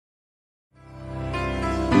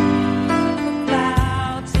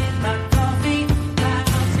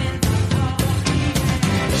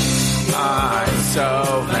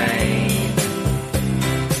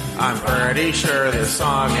pretty sure this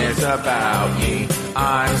song is about me.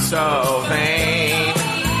 I'm so vain.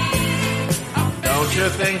 Don't you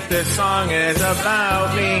think this song is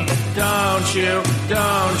about me? Don't you,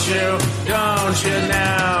 don't you, don't you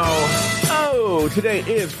now? Oh, today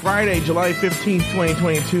is Friday, July 15th,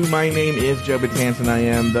 2022. My name is Joe Betance, and I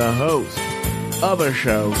am the host of a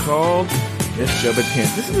show called It's Joe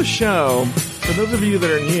Betance. This is a show, for those of you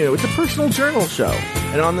that are new, it's a personal journal show.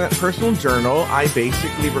 And on that personal journal, I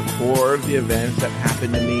basically record the events that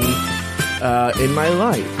happen to me in my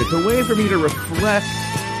life. It's a way for me to reflect,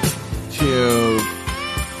 to,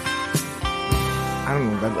 I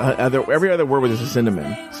don't know, every other word with is a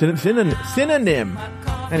synonym. Synonym.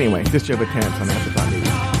 Anyway, this Joe Betance on Afterthought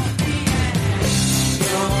Media.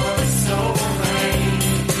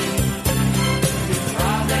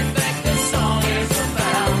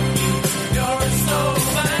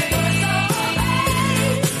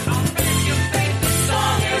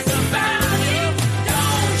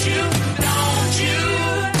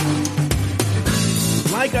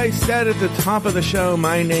 Like I said at the top of the show,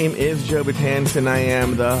 my name is Joe Betance, and I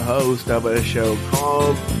am the host of a show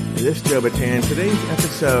called This Joe Betance. Today's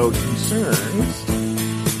episode concerns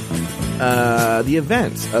the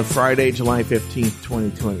events of Friday, July 15th,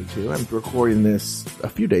 2022. I'm recording this a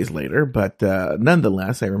few days later, but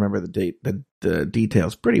nonetheless, I remember the date, the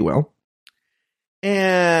details pretty well.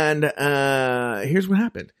 And here's what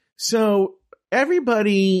happened. So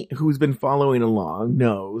everybody who's been following along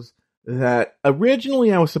knows that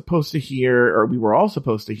originally I was supposed to hear, or we were all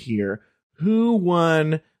supposed to hear, who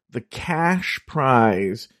won the cash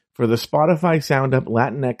prize for the Spotify SoundUp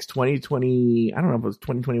Latinx 2020, I don't know if it was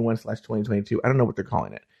 2021/2022, I don't know what they're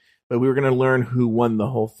calling it, but we were going to learn who won the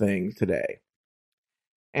whole thing today.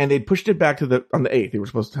 And they pushed it back to on the 8th, they were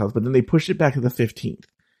supposed to tell us, but then they pushed it back to the 15th.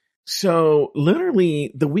 So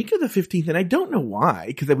literally the week of the 15th, and I don't know why,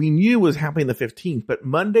 because we knew it was happening the 15th, but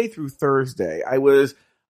Monday through Thursday, I was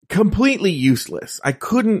completely useless. I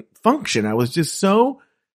couldn't function. I was just so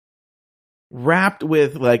wrapped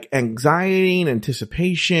with like anxiety and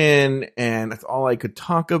anticipation, and that's all I could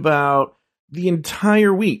talk about the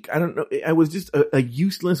entire week. I don't know. I was just a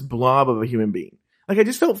useless blob of a human being. Like I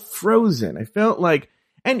just felt frozen. I felt like,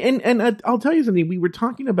 and I'll tell you something. We were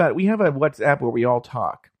talking about, we have a WhatsApp where we all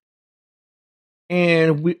talk.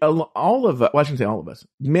 And we, all of us, well, I shouldn't say all of us,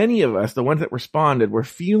 many of us, the ones that responded, were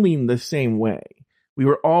feeling the same way. We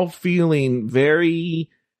were all feeling very,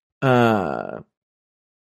 I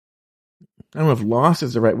don't know if lost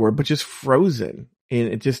is the right word, but just frozen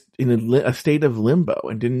in a state of limbo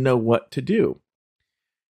and didn't know what to do.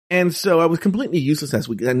 And so I was completely useless last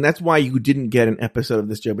week. And that's why you didn't get an episode of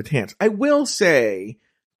This Joe Betance. I will say,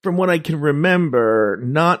 from what I can remember,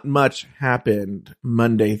 not much happened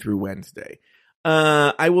Monday through Wednesday.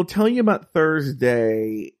 I will tell you about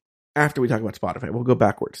Thursday after we talk about Spotify. We'll go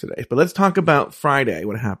backwards today, but let's talk about Friday,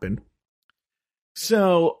 what happened.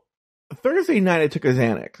 So Thursday night, I took a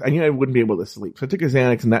Xanax. I knew I wouldn't be able to sleep. So I took a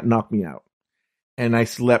Xanax and that knocked me out. And I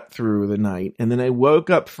slept through the night. And then I woke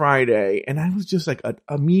up Friday and I was just like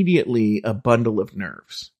immediately a bundle of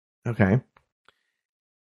nerves. Okay.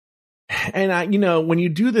 And when you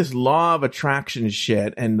do this law of attraction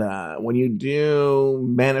shit and, when you do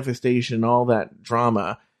manifestation, all that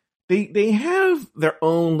drama, they have their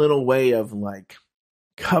own little way of like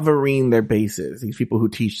covering their bases, these people who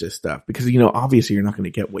teach this stuff, because, obviously you're not going to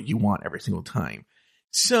get what you want every single time.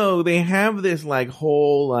 So they have this like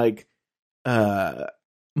whole like,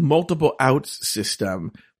 multiple outs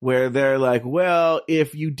system where they're like, well,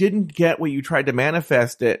 if you didn't get what you tried to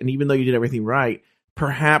manifest it, and even though you did everything right,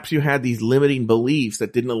 perhaps you had these limiting beliefs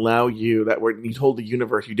that didn't allow you, you told the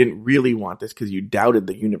universe you didn't really want this because you doubted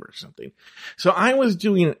the universe or something. So I was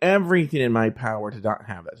doing everything in my power to not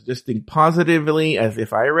have that. So just think positively as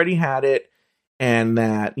if I already had it, and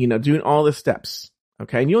that, doing all the steps.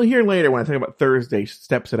 Okay. And you'll hear later when I talk about Thursday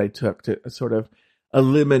steps that I took to sort of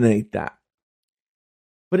eliminate that.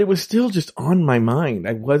 But it was still just on my mind.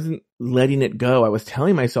 I wasn't letting it go. I was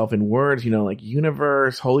telling myself in words, like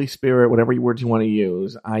universe, Holy Spirit, whatever words you want to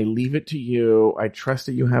use. I leave it to you. I trust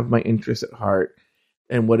that you have my interests at heart.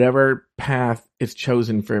 And whatever path is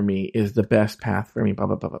chosen for me is the best path for me, blah,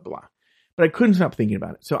 blah, blah, blah, blah. But I couldn't stop thinking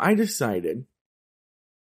about it. So I decided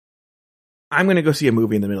I'm going to go see a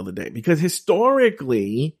movie in the middle of the day. Because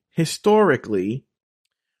historically,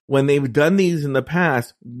 when they've done these in the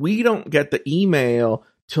past, we don't get the email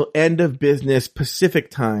till end of business Pacific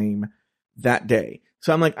time that day.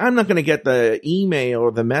 So I'm like, I'm not going to get the email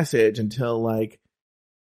or the message until like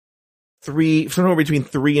somewhere between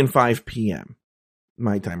 3 and 5 p.m.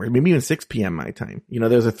 my time, or maybe even 6 p.m. my time.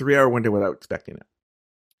 There's a 3-hour window without expecting it.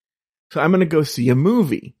 So I'm going to go see a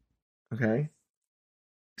movie. Okay.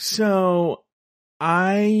 So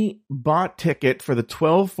I bought ticket for the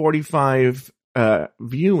 12:45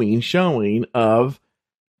 viewing showing of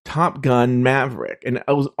Top Gun Maverick, and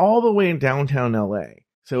I was all the way in downtown LA.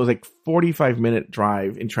 So it was like 45-minute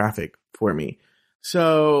drive in traffic for me.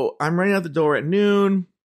 So I'm running out the door at noon.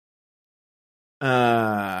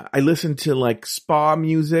 I listened to like spa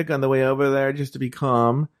music on the way over there just to be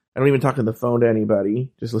calm. I don't even talk on the phone to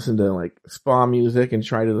anybody. Just listen to like spa music and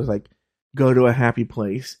try to like go to a happy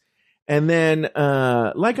place. And then,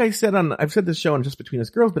 like I said I've said this show on Just Between Us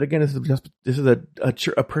Girls, but again, this is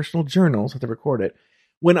a personal journal, so I have to record it.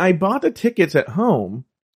 When I bought the tickets at home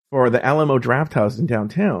for the Alamo Draft House in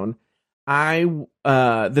downtown,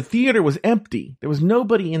 the theater was empty. There was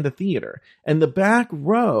nobody in the theater, and the back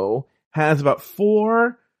row has about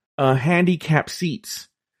 4 handicap seats.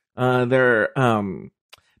 They're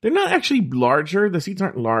not actually larger. The seats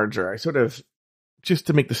aren't larger. I sort of, just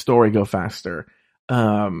to make the story go faster,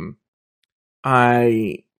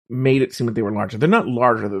 I made it seem like they were larger. They're not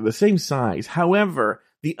larger. They're the same size. However,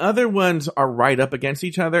 the other ones are right up against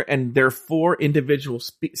each other, and they're 4 individual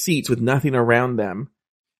seats with nothing around them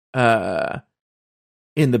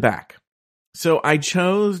in the back. So I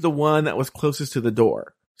chose the one that was closest to the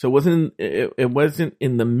door. So it wasn't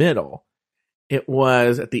in the middle. It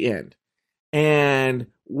was at the end. And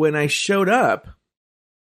when I showed up,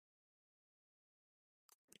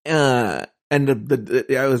 and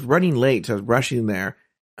I was running late, so I was rushing there.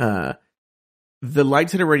 The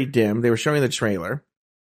lights had already dimmed. They were showing the trailer.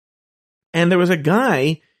 And there was a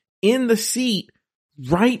guy in the seat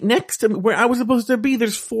right next to me where I was supposed to be.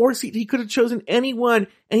 There's 4 seats. He could have chosen any one,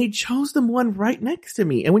 and he chose the one right next to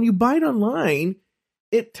me. And when you buy it online,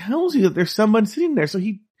 it tells you that there's someone sitting there. So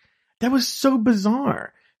that was so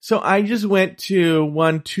bizarre. So I just went to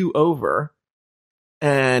 1-2 over,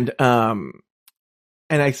 and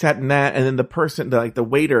I sat in that, and then the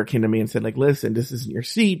waiter came to me and said, like, listen, this isn't your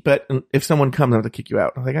seat, but if someone comes, I'll have to kick you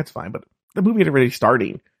out. I was like, that's fine. But the movie had already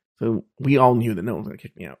starting. So we all knew that no one was going to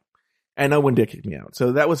kick me out. And no one did kick me out.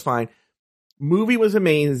 So that was fine. Movie was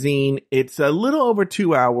amazing. It's a little over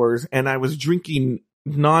 2 hours, and I was drinking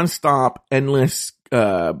nonstop, endless,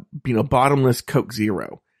 bottomless Coke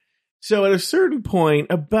Zero. So at a certain point,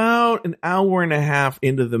 about an hour and a half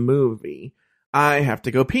into the movie, I have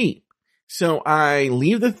to go pee. So I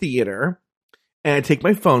leave the theater and I take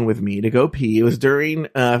my phone with me to go pee. It was during,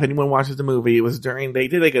 if anyone watches the movie, it was during, they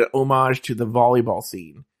did like an homage to the volleyball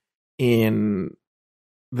scene in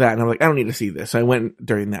that. And I'm like, I don't need to see this. So I went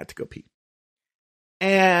during that to go pee.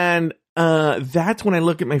 And that's when I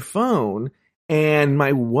look at my phone and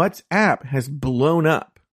my WhatsApp has blown up.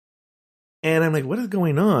 And I'm like, what is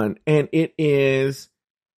going on? And it is,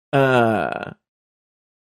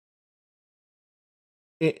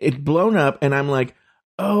 it blown up, and I'm like,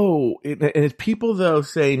 oh, and it's people though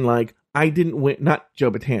saying like, I didn't win, not Joe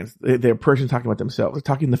Betance, the person talking about themselves, they're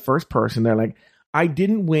talking the first person. They're like, I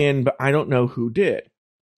didn't win, but I don't know who did.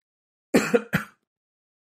 And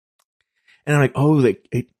I'm like, oh,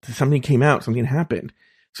 something came out, something happened.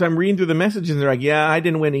 So I'm reading through the messages, and they're like, yeah, I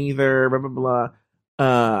didn't win either, blah, blah, blah.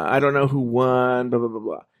 I don't know who won, blah, blah, blah,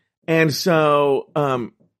 blah. And so,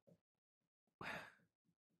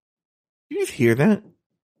 you guys hear that?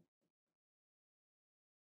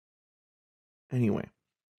 Anyway.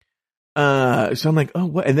 So I'm like, oh,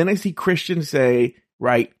 what? And then I see Christian say,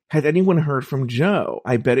 right, has anyone heard from Joe?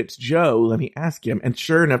 I bet it's Joe. Let me ask him. And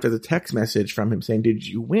sure enough, there's a text message from him saying, did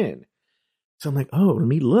you win? So I'm like, oh, let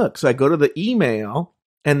me look. So I go to the email,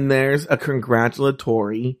 and there's a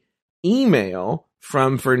congratulatory email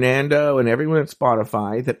from Fernando and everyone at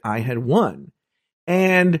Spotify that I had won.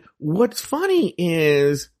 And what's funny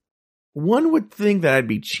is one would think that I'd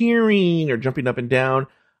be cheering or jumping up and down.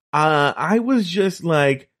 I was just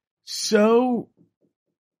like, I don't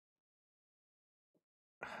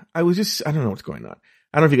know what's going on.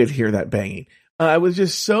 I don't know if you guys hear that banging. I was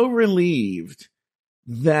just so relieved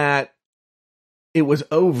that it was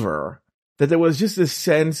over, that there was just this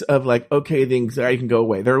sense of like, okay, the anxiety can go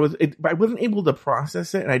away. I wasn't able to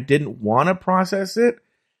process it, and I didn't want to process it.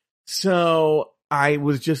 So I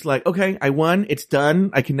was just like, okay, I won. It's done.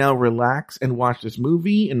 I can now relax and watch this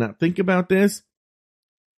movie and not think about this.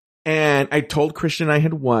 And I told Christian I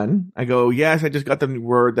had won. I go, yes, I just got the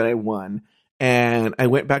word that I won. And I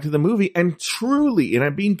went back to the movie, and truly, and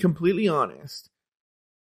I'm being completely honest,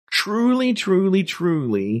 truly,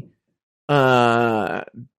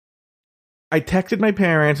 I texted my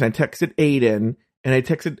parents, and I texted Aiden, and I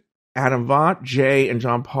texted Adam Vaught, Jay, and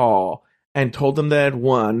John Paul, and told them that I had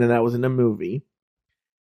won, and I was in a movie.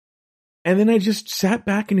 And then I just sat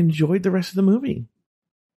back and enjoyed the rest of the movie.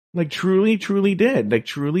 Like truly, truly did. Like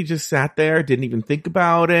truly just sat there, didn't even think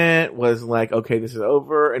about it, was like, okay, this is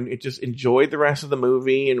over, and it just enjoyed the rest of the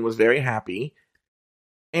movie and was very happy.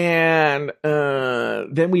 And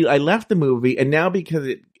then I left the movie, and now because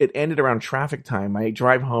it ended around traffic time, my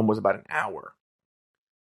drive home was about an hour.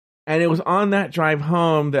 And it was on that drive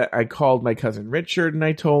home that I called my cousin Richard and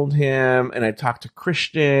I told him, and I talked to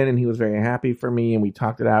Christian and he was very happy for me and we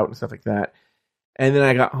talked it out and stuff like that. And then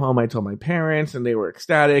I got home, I told my parents and they were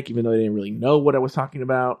ecstatic, even though they didn't really know what I was talking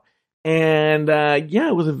about. And yeah,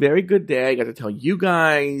 it was a very good day. I got to tell you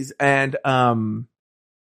guys. And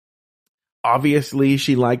obviously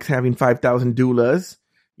she likes having 5,000 doulas,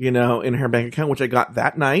 in her bank account, which I got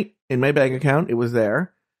that night in my bank account. It was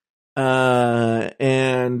there. Yeah,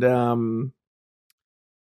 and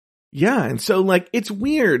so like it's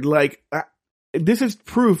weird. Like this is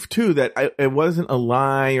proof too that it wasn't a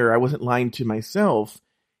lie, or I wasn't lying to myself.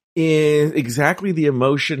 Is exactly the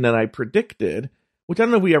emotion that I predicted, which I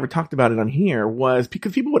don't know if we ever talked about it on here. Was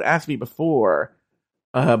because people would ask me before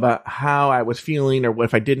about how I was feeling, or what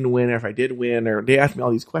if I didn't win, or if I did win, or they asked me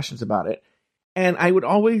all these questions about it, and I would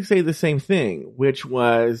always say the same thing, which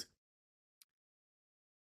was,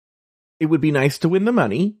 it would be nice to win the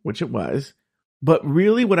money, which it was, but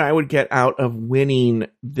really what I would get out of winning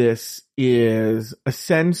this is a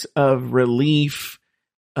sense of relief.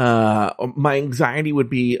 My anxiety would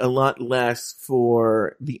be a lot less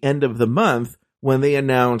for the end of the month when they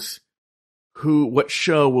announce what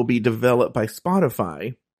show will be developed by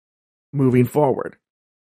Spotify moving forward.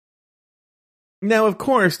 Now, of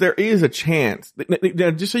course, there is a chance.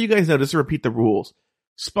 Just so you guys know, just to repeat the rules.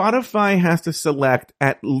 Spotify has to select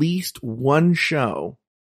at least one show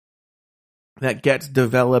that gets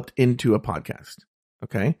developed into a podcast.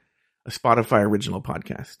 Okay? A Spotify original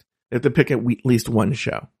podcast. They have to pick at least one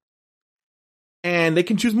show. And they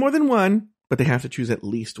can choose more than one, but they have to choose at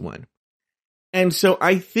least one. And so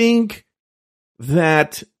I think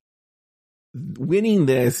that winning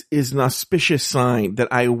this is an auspicious sign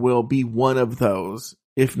that I will be one of those,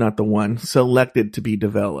 if not the one, selected to be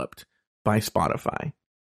developed by Spotify.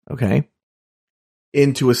 Okay?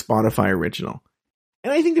 Into a Spotify original.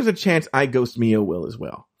 And I think there's a chance I Ghost Mio will as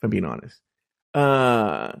well, if I'm being honest.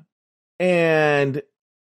 And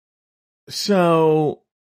so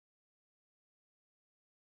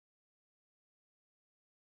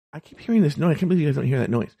I keep hearing this noise. I can't believe you guys don't hear that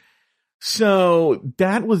noise. So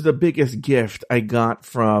that was the biggest gift I got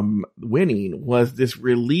from winning, was this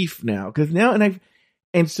relief now. Because now,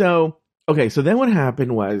 so then what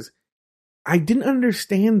happened was, I didn't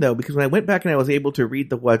understand though, because when I went back and I was able to read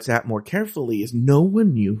the WhatsApp more carefully, is no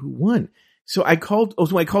one knew who won. So I called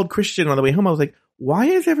Christian on the way home. I was like, why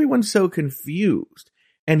is everyone so confused?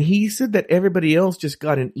 And he said that everybody else just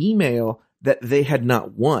got an email that they had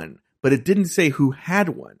not won, but it didn't say who had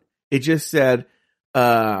won. It just said,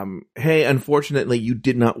 hey, unfortunately, you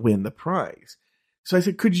did not win the prize. So I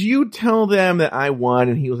said, could you tell them that I won?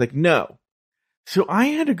 And he was like, no. So I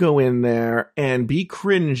had to go in there and be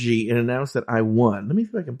cringy and announce that I won. Let me see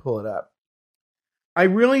if I can pull it up.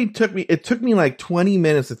 It took me like 20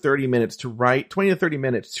 minutes to 30 minutes to write, 20 to 30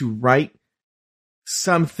 minutes to write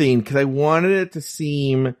something, because I wanted it to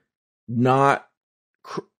seem I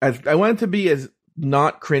wanted to be as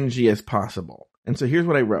not cringy as possible. And so here's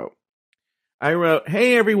what I wrote. I wrote,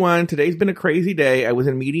 hey everyone, today's been a crazy day. I was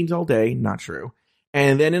in meetings all day. Not true.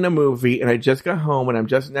 And then in a movie, and I just got home and I'm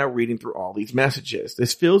just now reading through all these messages.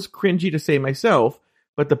 This feels cringy to say myself,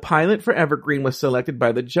 but the pilot for Evergreen was selected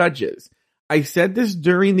by the judges. I said this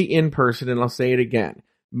during the in-person and I'll say it again.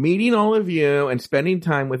 Meeting all of you and spending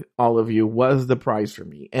time with all of you was the prize for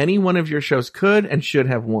me. Any one of your shows could and should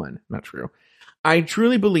have won. Not true. I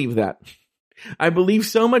truly believe that. I believe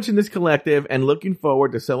so much in this collective and looking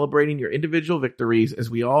forward to celebrating your individual victories as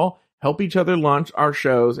we all help each other launch our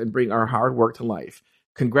shows and bring our hard work to life.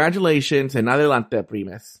 Congratulations and adelante,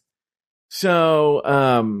 primes. So,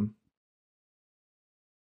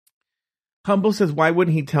 Humble says, why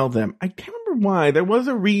wouldn't he tell them? I can't remember why. There was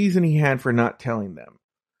a reason he had for not telling them.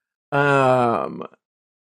 And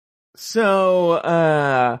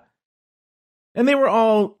they were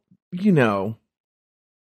all,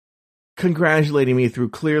 congratulating me through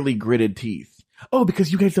clearly gritted teeth. Oh,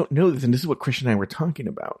 because you guys don't know this, and this is what Christian and I were talking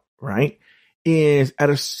about, right? Is at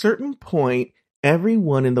a certain point,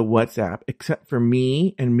 everyone in the WhatsApp, except for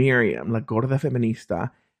me and Miriam, La Gorda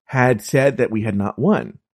Feminista, had said that we had not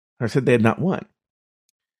won, or said they had not won.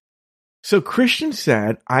 So Christian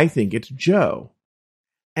said, I think it's Joe.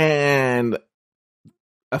 And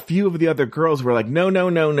a few of the other girls were like,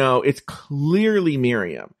 no, it's clearly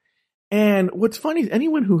Miriam. And what's funny is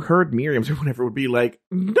anyone who heard Miriam's or whatever would be like,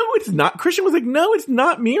 no, it's not. Christian was like, no, it's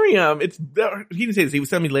not Miriam. He didn't say this. He was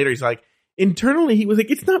telling me later. He's like, internally, he was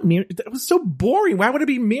like, it's not Miriam. That was so boring. Why would it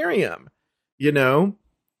be Miriam? You know?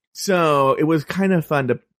 So it was kind of fun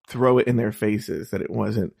to throw it in their faces that it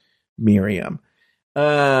wasn't Miriam.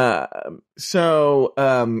 Anyway,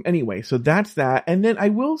 so that's that. And then I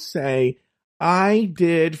will say, I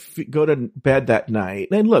did go to bed that night.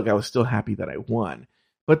 And look, I was still happy that I won.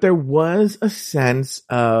 But there was a sense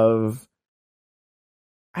of,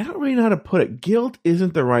 I don't really know how to put it. Guilt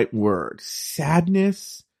isn't the right word.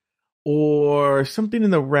 Sadness or something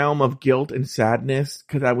in the realm of guilt and sadness.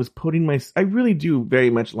 Because I was I really do very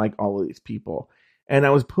much like all of these people. And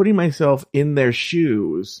I was putting myself in their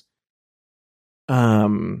shoes.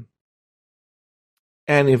 And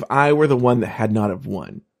if I were the one that had not have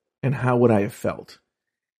won, and how would I have felt?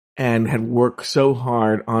 And had worked so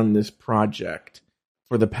hard on this project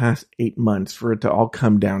for the past 8 months for it to all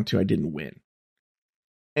come down to I didn't win.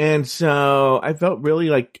 And so I felt really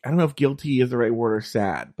like, I don't know if guilty is the right word or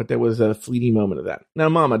sad, but there was a fleeting moment of that. Now,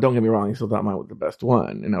 Mama, don't get me wrong, I still thought mine was the best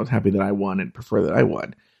one, and I was happy that I won and prefer that I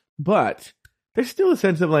won. But there's still a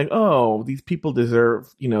sense of like, oh, these people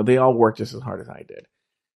deserve, they all worked just as hard as I did.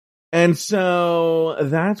 And so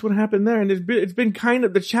that's what happened there. And it's been kind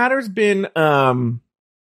of, the chatter's been a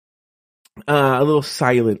little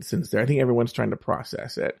silent since there. I think everyone's trying to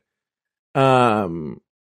process it.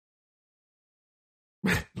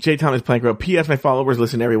 J. Thomas Plank wrote, P.S. My followers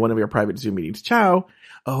listen to every one of your private Zoom meetings. Ciao.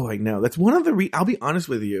 Oh, I know. That's one of the I'll be honest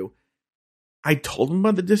with you. I told them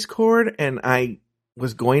about the Discord and I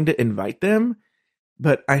was going to invite them,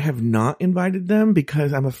 but I have not invited them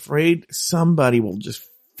because I'm afraid somebody will just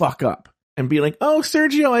fuck up and be like, oh,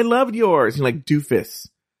 Sergio, I loved yours. And like doofus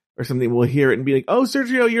or something will hear it and be like, oh,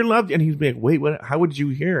 Sergio, you're loved. And he'd be like, wait, what? How would you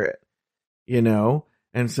hear it?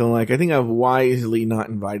 And so like, I think I've wisely not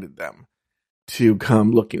invited them to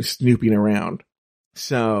come snooping around.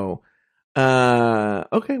 So,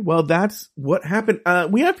 okay, well, that's what happened.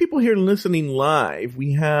 We have people here listening live.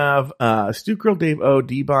 We have, Stu Girl, Dave O,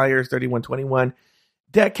 D Byers, 3121,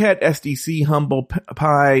 Deckhead, SDC, Humble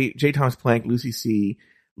Pie, J. Thomas Plank, Lucy C,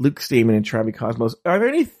 Luke Stamen, and Travis Cosmos. Are there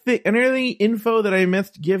any info that I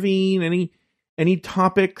missed giving? Any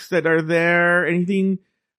topics that are there? Anything?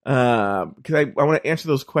 Because I want to answer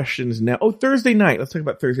those questions now. Oh, Thursday night. Let's talk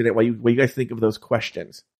about Thursday night. What you guys think of those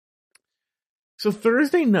questions? So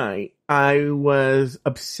Thursday night, I was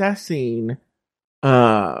obsessing.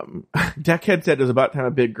 Deckhead said it was about time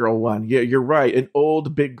a big girl won. Yeah, you're right. An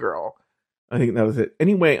old big girl. I think that was it.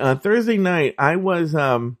 Anyway, on Thursday night, I was,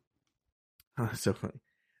 oh, so funny.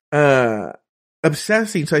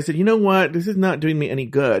 Obsessing. So I said, you know what? This is not doing me any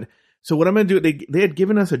good. So what I'm going to do, they had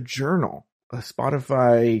given us a journal, a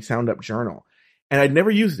Spotify Sound Up journal, and I'd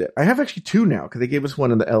never used it. I have actually two now because they gave us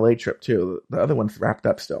one on the LA trip too. The other one's wrapped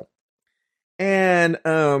up still. And,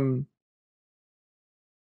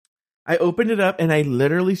 I opened it up and I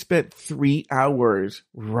literally spent 3 hours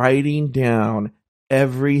writing down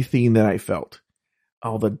everything that I felt.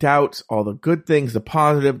 All the doubts, all the good things, the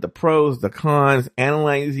positive, the pros, the cons,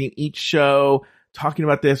 analyzing each show, talking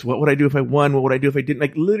about this. What would I do if I won? What would I do if I didn't?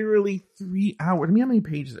 Like literally 3 hours. Let me how many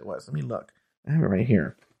pages it was. Let me look. I have it right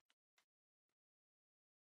here.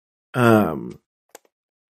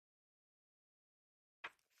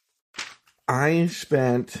 I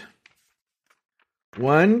spent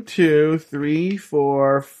 1, 2, 3,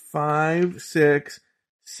 4, 5, 6,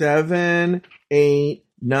 7, 8,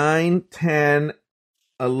 9, 10,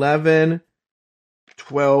 11,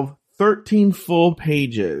 12, 13 full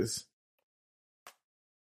pages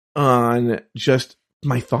on just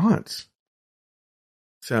my thoughts.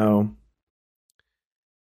 So,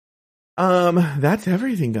 that's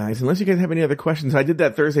everything, guys. Unless you guys have any other questions. I did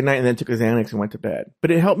that Thursday night and then took a Xanax and went to bed.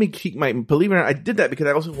 But it helped me keep believe it or not, I did that because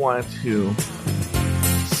I also wanted to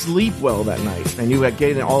sleep well that night. I knew that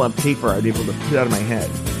getting it all on paper, I'd be able to put it out of my head.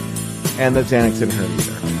 And the Xanax didn't hurt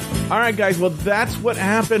either. All right, guys. Well, that's what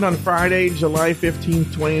happened on Friday, July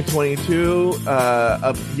 15th, 2022.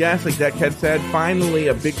 Yes, like that kid said, finally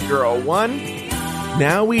a big girl won.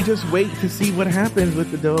 Now we just wait to see what happens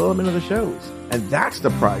with the development of the shows. And that's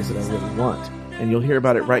the prize that I really want. And you'll hear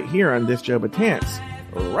about it right here on this Joe Betance,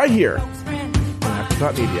 right here on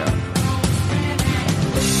Afterthought Media.